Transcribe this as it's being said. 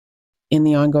In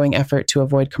the ongoing effort to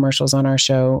avoid commercials on our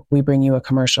show, we bring you a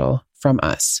commercial from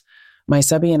us. My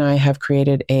subby and I have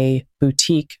created a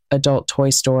boutique adult toy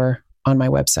store on my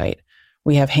website.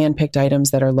 We have handpicked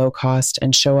items that are low cost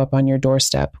and show up on your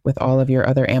doorstep with all of your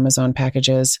other Amazon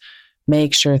packages.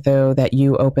 Make sure, though, that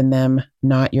you open them,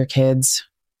 not your kids.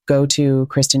 Go to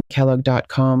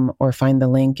KristenKellogg.com or find the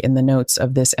link in the notes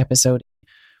of this episode.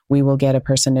 We will get a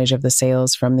percentage of the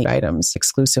sales from the items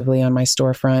exclusively on my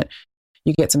storefront.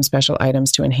 You get some special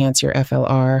items to enhance your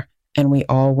FLR, and we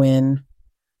all win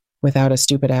without a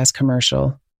stupid-ass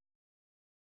commercial.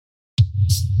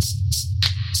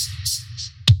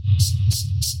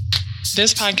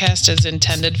 This podcast is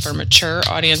intended for mature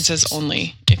audiences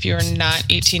only. If you are not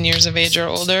 18 years of age or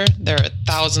older, there are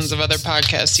thousands of other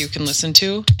podcasts you can listen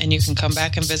to, and you can come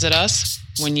back and visit us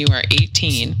when you are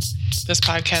 18. This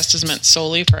podcast is meant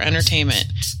solely for entertainment.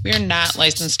 We are not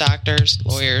licensed doctors,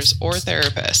 lawyers, or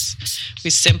therapists. We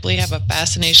simply have a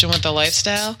fascination with the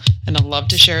lifestyle and a love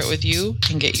to share it with you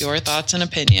and get your thoughts and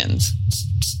opinions.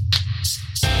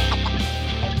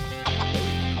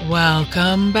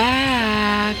 Welcome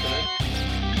back.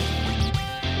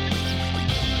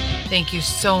 Thank you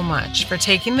so much for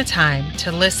taking the time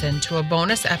to listen to a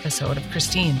bonus episode of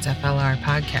Christine's FLR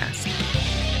podcast.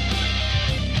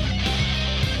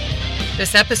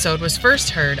 This episode was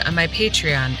first heard on my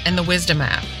Patreon and the Wisdom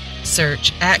app.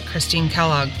 Search at Christine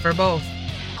Kellogg for both.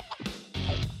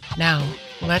 Now,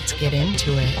 let's get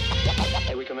into it.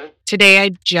 Hey, we come in? Today, I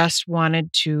just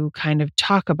wanted to kind of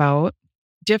talk about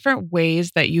different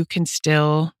ways that you can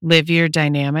still live your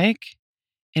dynamic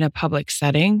in a public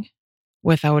setting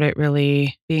without it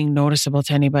really being noticeable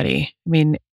to anybody. I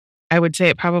mean, I would say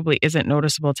it probably isn't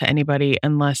noticeable to anybody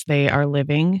unless they are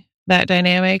living that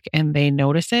dynamic and they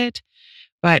notice it.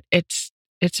 But it's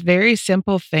very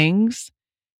simple things,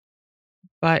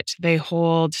 but they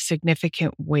hold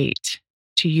significant weight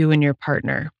to you and your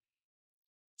partner.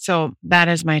 So that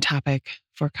is my topic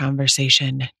for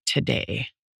conversation today.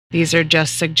 These are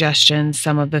just suggestions,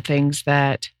 some of the things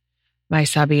that my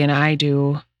subby and I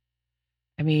do.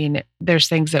 I mean, there's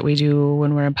things that we do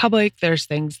when we're in public. There's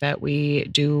things that we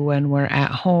do when we're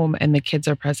at home and the kids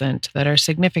are present that are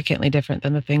significantly different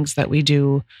than the things that we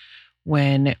do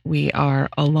when we are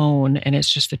alone and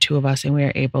it's just the two of us and we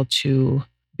are able to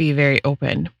be very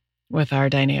open with our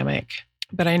dynamic.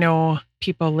 But I know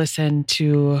people listen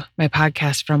to my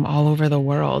podcast from all over the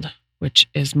world, which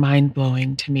is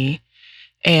mind-blowing to me.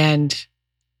 And,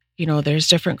 you know, there's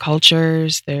different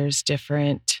cultures, there's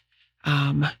different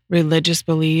religious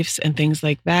beliefs and things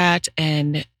like that.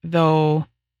 And though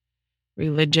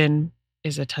religion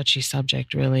is a touchy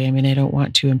subject, really, I mean, I don't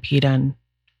want to impede on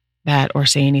that or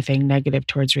say anything negative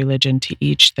towards religion, to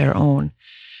each their own.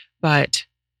 But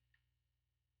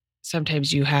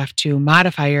sometimes you have to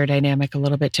modify your dynamic a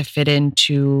little bit to fit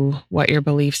into what your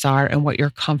beliefs are and what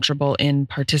you're comfortable in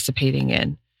participating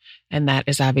in. And that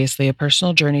is obviously a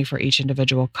personal journey for each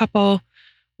individual couple,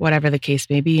 whatever the case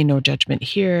may be. No judgment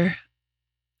here.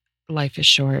 Life is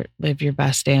short. Live your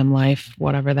best damn life,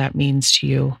 whatever that means to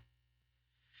you.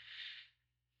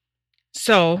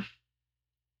 So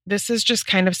this is just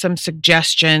kind of some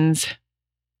suggestions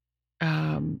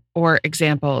or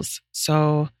examples.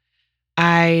 So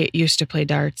I used to play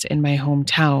darts in my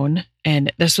hometown,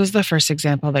 and this was the first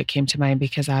example that came to mind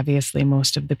because obviously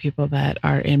most of the people that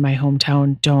are in my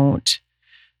hometown don't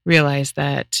realize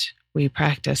that we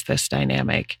practice this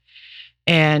dynamic.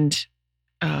 And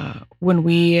when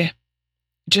we,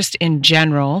 just in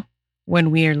general,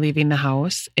 when we are leaving the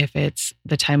house, if it's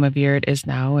the time of year it is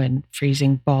now and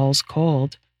freezing balls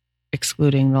cold,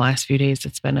 excluding the last few days,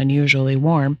 it's been unusually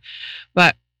warm,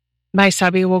 but my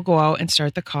subby will go out and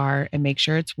start the car and make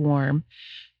sure it's warm.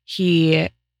 He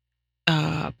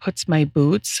puts my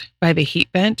boots by the heat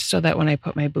vent so that when I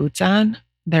put my boots on,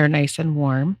 they're nice and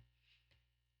warm.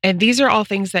 And these are all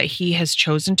things that he has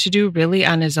chosen to do really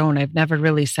on his own. I've never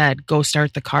really said, go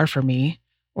start the car for me.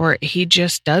 Or he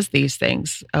just does these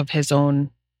things of his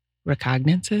own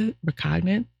recognizant?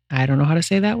 I don't know how to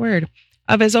say that word.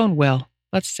 Of his own will.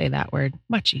 Let's say that word.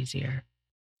 Much easier.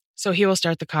 So he will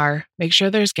start the car, make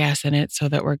sure there's gas in it so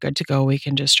that we're good to go. We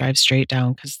can just drive straight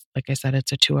down because, like I said,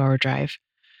 it's a 2-hour drive.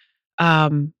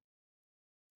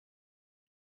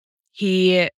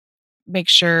 He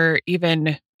makes sure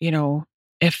even,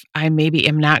 if I maybe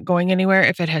am not going anywhere,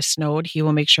 if it has snowed, he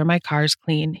will make sure my car is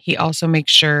clean. He also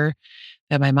makes sure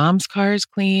that my mom's car is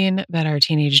clean, that our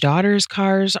teenage daughter's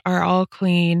cars are all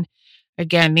clean.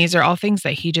 Again, these are all things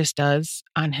that he just does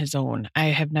on his own. I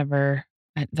have never,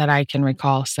 that I can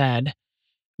recall, said,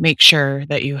 make sure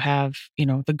that you have,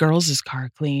 the girls' car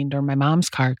cleaned or my mom's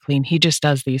car clean. He just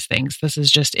does these things. This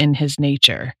is just in his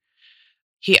nature.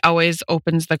 He always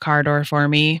opens the car door for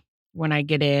me when I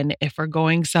get in, if we're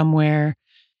going somewhere.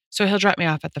 So he'll drop me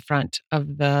off at the front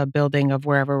of the building of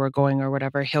wherever we're going or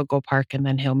whatever. He'll go park and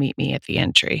then he'll meet me at the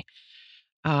entry.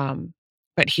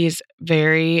 But he's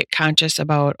very conscious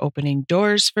about opening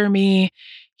doors for me.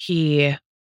 He,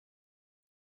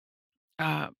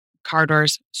 car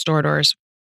doors, store doors,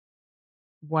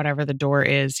 whatever the door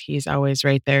is, he's always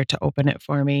right there to open it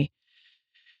for me.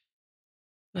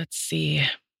 Let's see.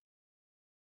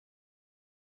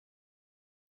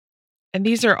 And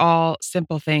these are all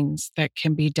simple things that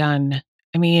can be done.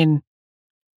 I mean,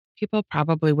 people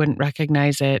probably wouldn't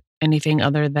recognize it anything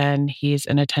other than he's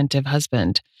an attentive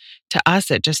husband. To us,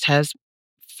 it just has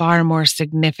far more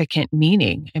significant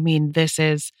meaning. I mean, this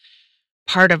is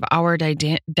part of our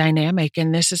dynamic,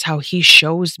 and this is how he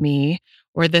shows me,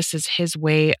 or this is his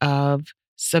way of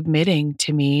submitting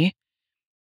to me,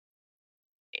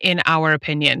 in our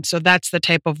opinion. So that's the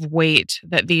type of weight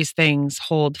that these things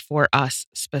hold for us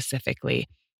specifically.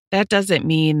 That doesn't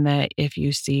mean that if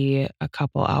you see a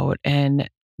couple out and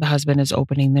the husband is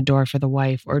opening the door for the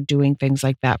wife or doing things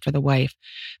like that for the wife,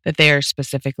 that they are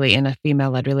specifically in a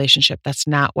female-led relationship. That's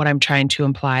not what I'm trying to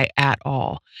imply at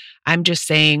all. I'm just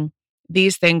saying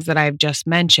these things that I've just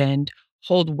mentioned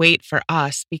hold weight for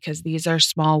us because these are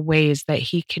small ways that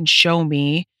he can show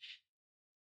me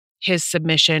his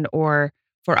submission, or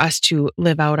for us to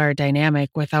live out our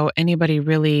dynamic without anybody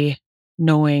really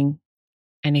knowing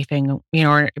anything,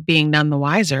 or being none the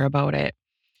wiser about it.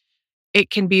 It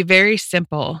can be very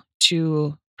simple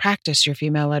to practice your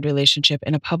female-led relationship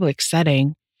in a public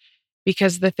setting,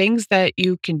 because the things that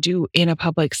you can do in a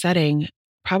public setting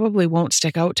probably won't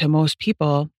stick out to most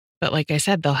people. But like I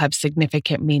said, they'll have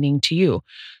significant meaning to you.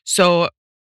 So,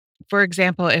 for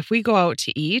example, if we go out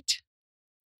to eat,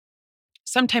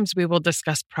 sometimes we will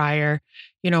discuss prior,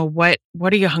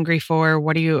 what are you hungry for?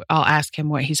 I'll ask him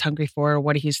what he's hungry for,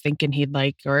 what he's thinking he'd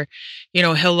like, or,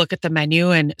 he'll look at the menu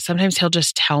and sometimes he'll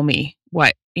just tell me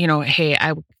what, hey,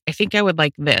 I think I would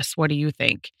like this. What do you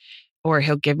think? Or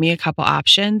he'll give me a couple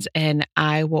options and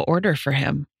I will order for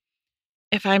him.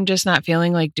 If I'm just not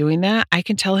feeling like doing that, I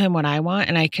can tell him what I want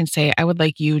and I can say, I would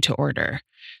like you to order.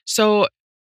 So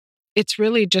it's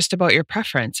really just about your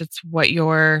preference. It's what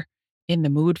you're in the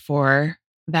mood for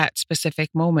that specific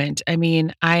moment. I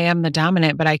mean, I am the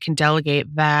dominant, but I can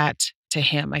delegate that to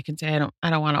him. I can say, I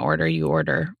don't want to order, you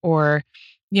order. Or,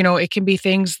 it can be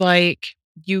things like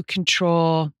you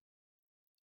control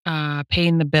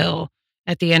paying the bill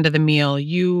at the end of the meal.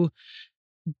 You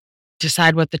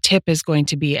decide what the tip is going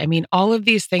to be. I mean, all of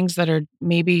these things that are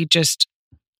maybe just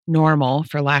normal,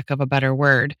 for lack of a better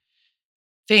word,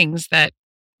 things that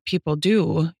people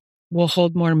do will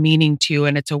hold more meaning to you.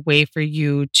 And it's a way for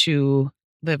you to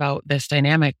live out this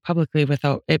dynamic publicly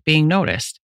without it being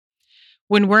noticed.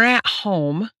 When we're at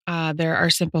home, there are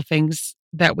simple things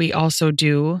that we also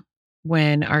do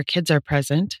when our kids are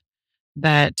present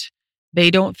that they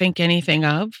don't think anything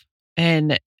of.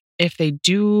 And if they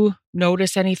do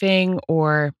notice anything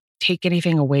or take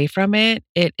anything away from it,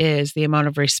 it is the amount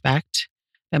of respect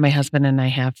that my husband and I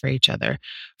have for each other.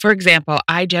 For example,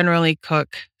 I generally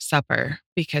cook supper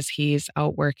because he's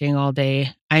out working all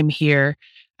day. I'm here.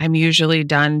 I'm usually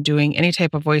done doing any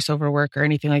type of voiceover work or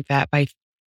anything like that by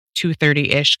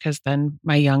 2:30-ish, because then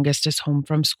my youngest is home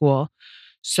from school.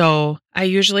 So I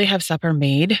usually have supper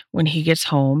made when he gets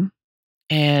home,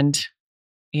 and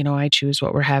I choose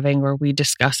what we're having, or we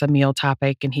discuss a meal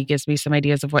topic and he gives me some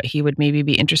ideas of what he would maybe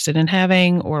be interested in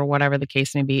having, or whatever the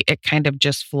case may be. It kind of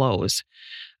just flows.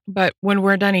 But when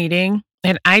we're done eating,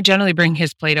 and I generally bring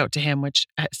his plate out to him, which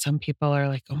some people are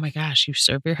like, oh my gosh, you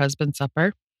serve your husband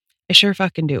supper? I sure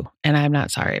fucking do. And I'm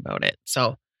not sorry about it.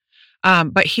 So,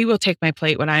 but he will take my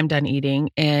plate when I'm done eating,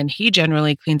 and he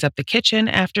generally cleans up the kitchen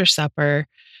after supper,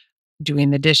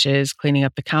 doing the dishes, cleaning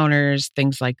up the counters,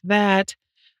 things like that.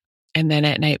 And then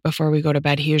at night before we go to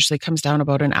bed, he usually comes down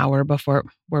about an hour before.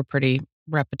 We're pretty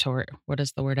repetitive. What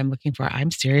is the word I'm looking for?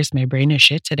 I'm serious. My brain is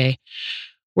shit today.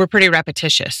 We're pretty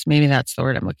repetitious. Maybe that's the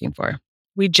word I'm looking for.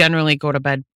 We generally go to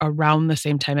bed around the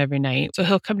same time every night. So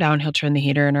he'll come down, he'll turn the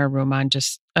heater in our room on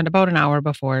just about an hour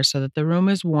before so that the room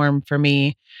is warm for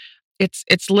me.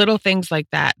 It's little things like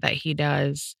that he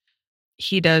does.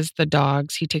 He does the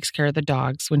dogs. He takes care of the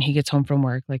dogs when he gets home from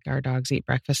work. Like, our dogs eat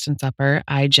breakfast and supper.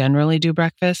 I generally do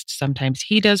breakfast. Sometimes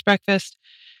he does breakfast.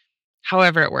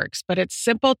 However it works. But it's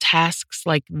simple tasks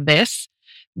like this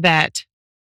that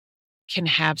can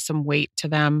have some weight to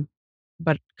them,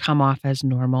 but come off as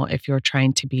normal if you're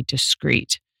trying to be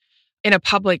discreet. In a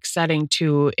public setting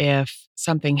too, if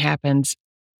something happens,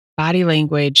 body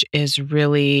language is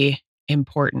really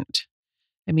important.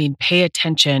 pay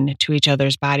attention to each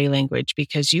other's body language,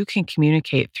 because you can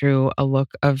communicate through a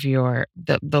look of the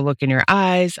look in your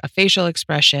eyes, a facial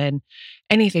expression,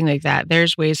 anything like that.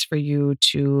 There's ways for you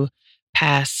to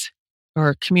pass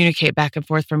or communicate back and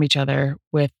forth from each other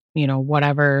with,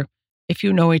 whatever, if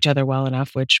you know each other well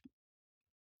enough, which,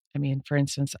 for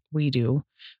instance, we do,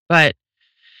 but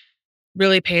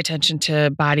really pay attention to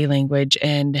body language.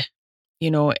 And,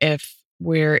 if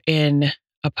we're in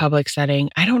a public setting,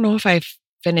 I don't know if I've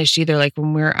finished either. Like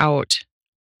when we're out,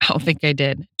 I don't think I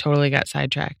did. Totally got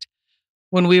sidetracked.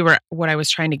 What I was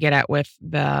trying to get at with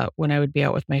when I would be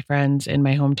out with my friends in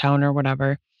my hometown or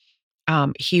whatever,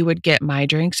 he would get my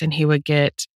drinks and he would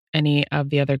get any of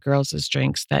the other girls'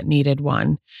 drinks that needed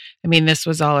one. This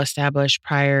was all established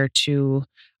prior to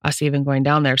us even going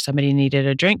down there. If somebody needed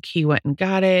a drink, he went and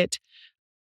got it.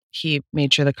 He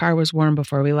made sure the car was warm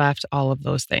before we left, all of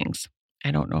those things.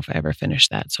 I don't know if I ever finished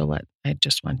that. So I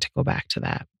just want to go back to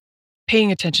that.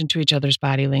 Paying attention to each other's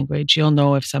body language. You'll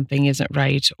know if something isn't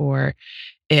right, or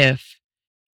if,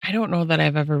 I don't know that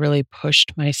I've ever really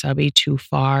pushed my subby too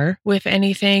far with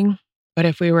anything, but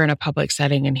if we were in a public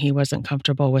setting and he wasn't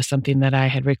comfortable with something that I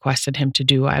had requested him to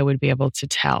do, I would be able to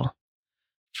tell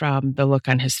from the look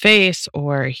on his face,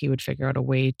 or he would figure out a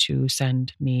way to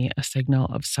send me a signal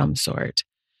of some sort.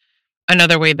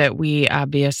 Another way that we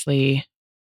obviously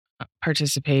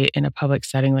participate in a public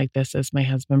setting like this is my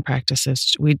husband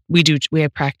practices. We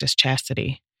have practiced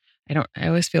chastity. I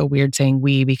always feel weird saying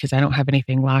we, because I don't have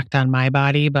anything locked on my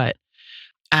body, but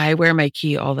I wear my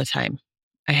key all the time.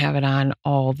 I have it on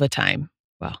all the time.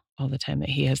 Well, all the time that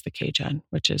he has the cage on,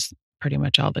 which is pretty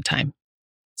much all the time.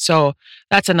 So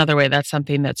that's another way. That's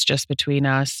something that's just between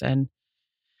us. And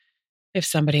if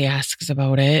somebody asks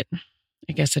about it,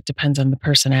 I guess it depends on the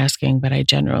person asking, but I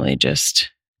generally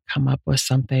just come up with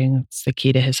something. It's the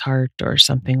key to his heart or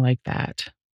something like that.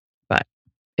 But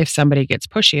if somebody gets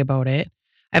pushy about it,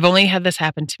 I've only had this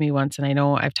happen to me once, and I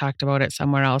know I've talked about it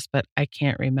somewhere else, but I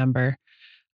can't remember.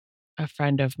 A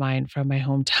friend of mine from my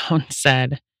hometown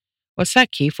said, "What's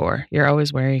that key for? You're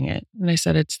always wearing it." And I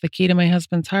said, "It's the key to my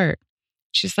husband's heart."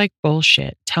 She's like,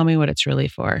 "Bullshit. Tell me what it's really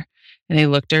for." And I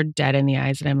looked her dead in the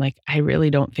eyes and I'm like, "I really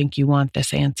don't think you want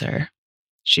this answer."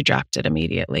 She dropped it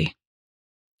immediately.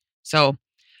 So,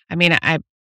 I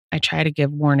try to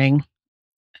give warning.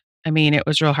 It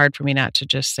was real hard for me not to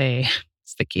just say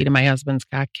it's the key to my husband's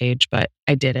cock cage, but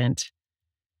I didn't.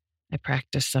 I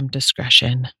practiced some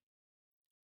discretion.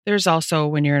 There's also,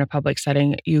 when you're in a public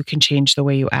setting, you can change the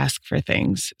way you ask for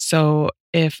things. So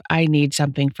if I need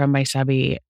something from my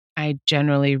subby, I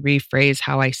generally rephrase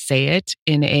how I say it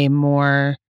in a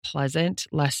more pleasant,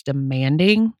 less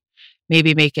demanding,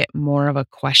 maybe make it more of a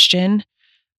question,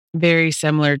 very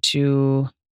similar to,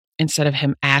 instead of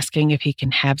him asking if he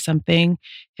can have something,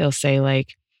 he'll say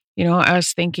like, "I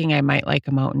was thinking I might like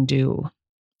a Mountain Dew."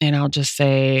 And I'll just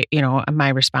say, my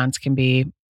response can be,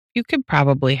 "You could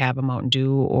probably have a Mountain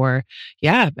Dew," or,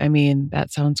 "Yeah,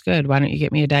 that sounds good. Why don't you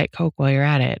get me a Diet Coke while you're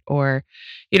at it?" Or,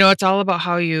 it's all about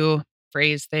how you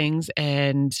phrase things.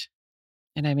 And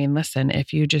listen,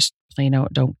 if you just plain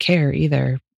out don't care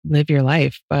either, live your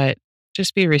life, but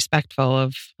just be respectful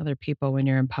of other people when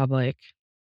you're in public.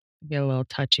 I get a little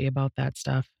touchy about that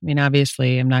stuff.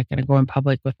 Obviously, I'm not going to go in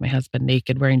public with my husband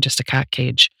naked wearing just a cock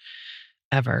cage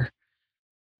ever.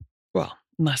 Well,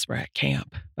 unless we're at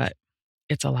camp, but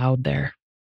it's allowed there.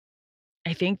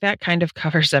 I think that kind of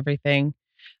covers everything.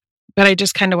 But I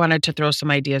just kind of wanted to throw some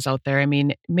ideas out there.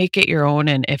 Make it your own.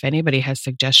 And if anybody has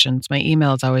suggestions, my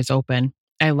email is always open.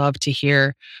 I love to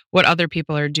hear what other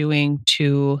people are doing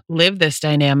to live this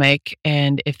dynamic,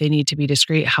 and if they need to be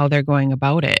discreet, how they're going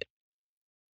about it.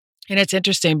 And it's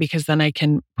interesting because then I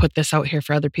can put this out here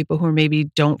for other people who maybe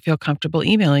don't feel comfortable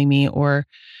emailing me, or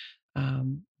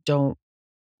don't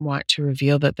want to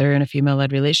reveal that they're in a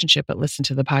female-led relationship, but listen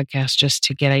to the podcast just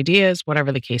to get ideas,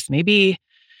 whatever the case may be.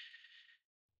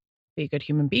 Be good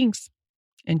human beings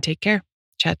and take care.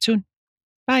 Chat soon.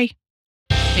 Bye.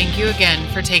 Thank you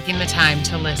again for taking the time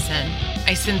to listen.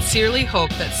 I sincerely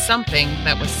hope that something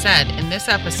that was said in this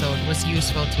episode was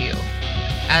useful to you.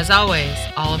 As always,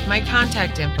 all of my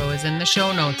contact info is in the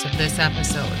show notes of this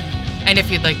episode. And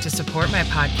if you'd like to support my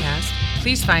podcast,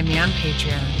 please find me on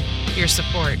Patreon. Your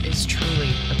support is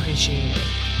truly appreciated.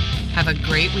 Have a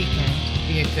great weekend,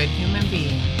 be a good human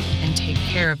being, and take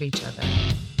care of each other.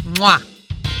 Mwah!